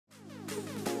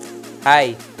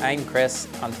Hi, I'm Chris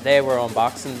and today we're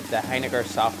unboxing the Heiniger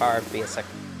Saphir Basic.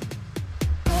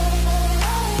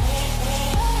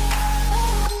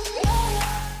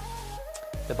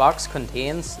 The box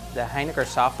contains the Heiniger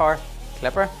Saphir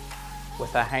Clipper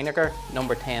with a Heiniger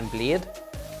number 10 blade,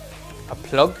 a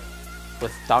plug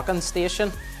with docking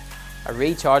station, a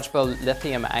rechargeable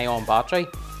lithium-ion battery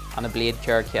and a blade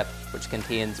care kit which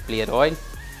contains blade oil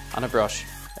and a brush.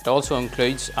 It also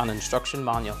includes an instruction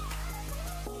manual.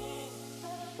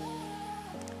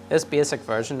 This basic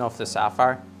version of the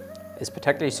Saphir is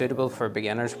particularly suitable for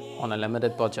beginners on a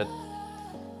limited budget.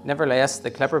 Nevertheless, the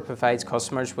Clipper provides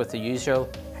customers with the usual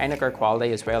Heiniger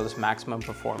quality as well as maximum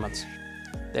performance.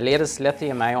 The latest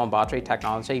lithium-ion battery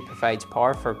technology provides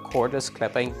power for cordless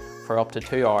clipping for up to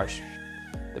 2 hours.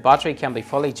 The battery can be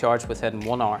fully charged within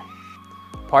 1 hour.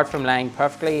 Apart from lying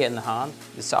perfectly in the hand,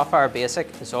 the Saphir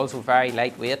Basic is also very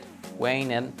lightweight,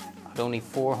 weighing in at only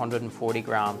 440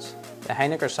 grams. The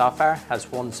Heiniger Saphir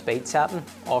has one speed setting,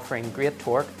 offering great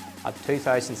torque at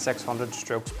 2,600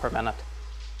 strokes per minute.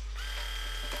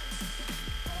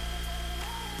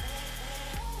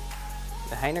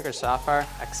 The Heiniger Saphir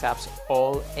accepts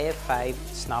all A5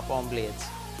 snap-on blades.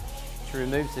 To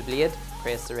remove the blade,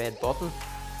 press the red button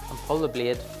and pull the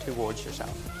blade towards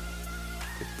yourself.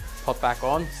 To put back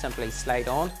on, simply slide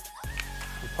on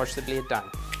and push the blade down.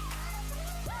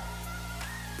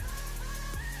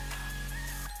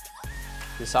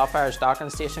 The Saphir's docking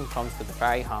station comes with a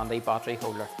very handy battery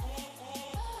holder.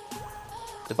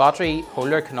 The battery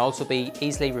holder can also be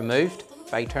easily removed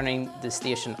by turning the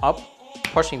station up,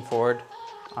 pushing forward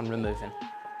and removing.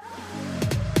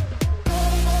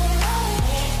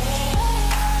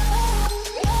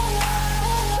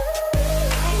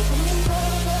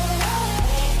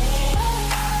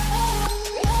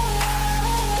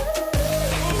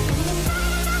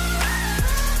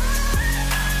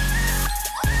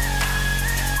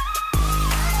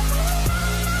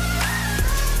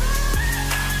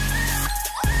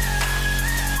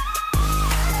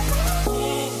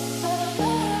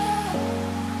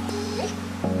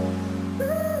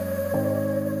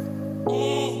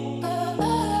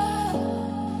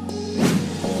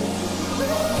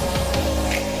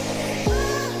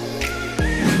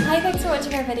 Hi, thanks for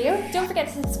watching our video. Don't forget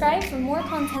to subscribe for more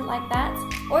content like that,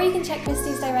 or you can check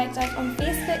Christies direct out on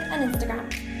Facebook and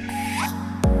Instagram.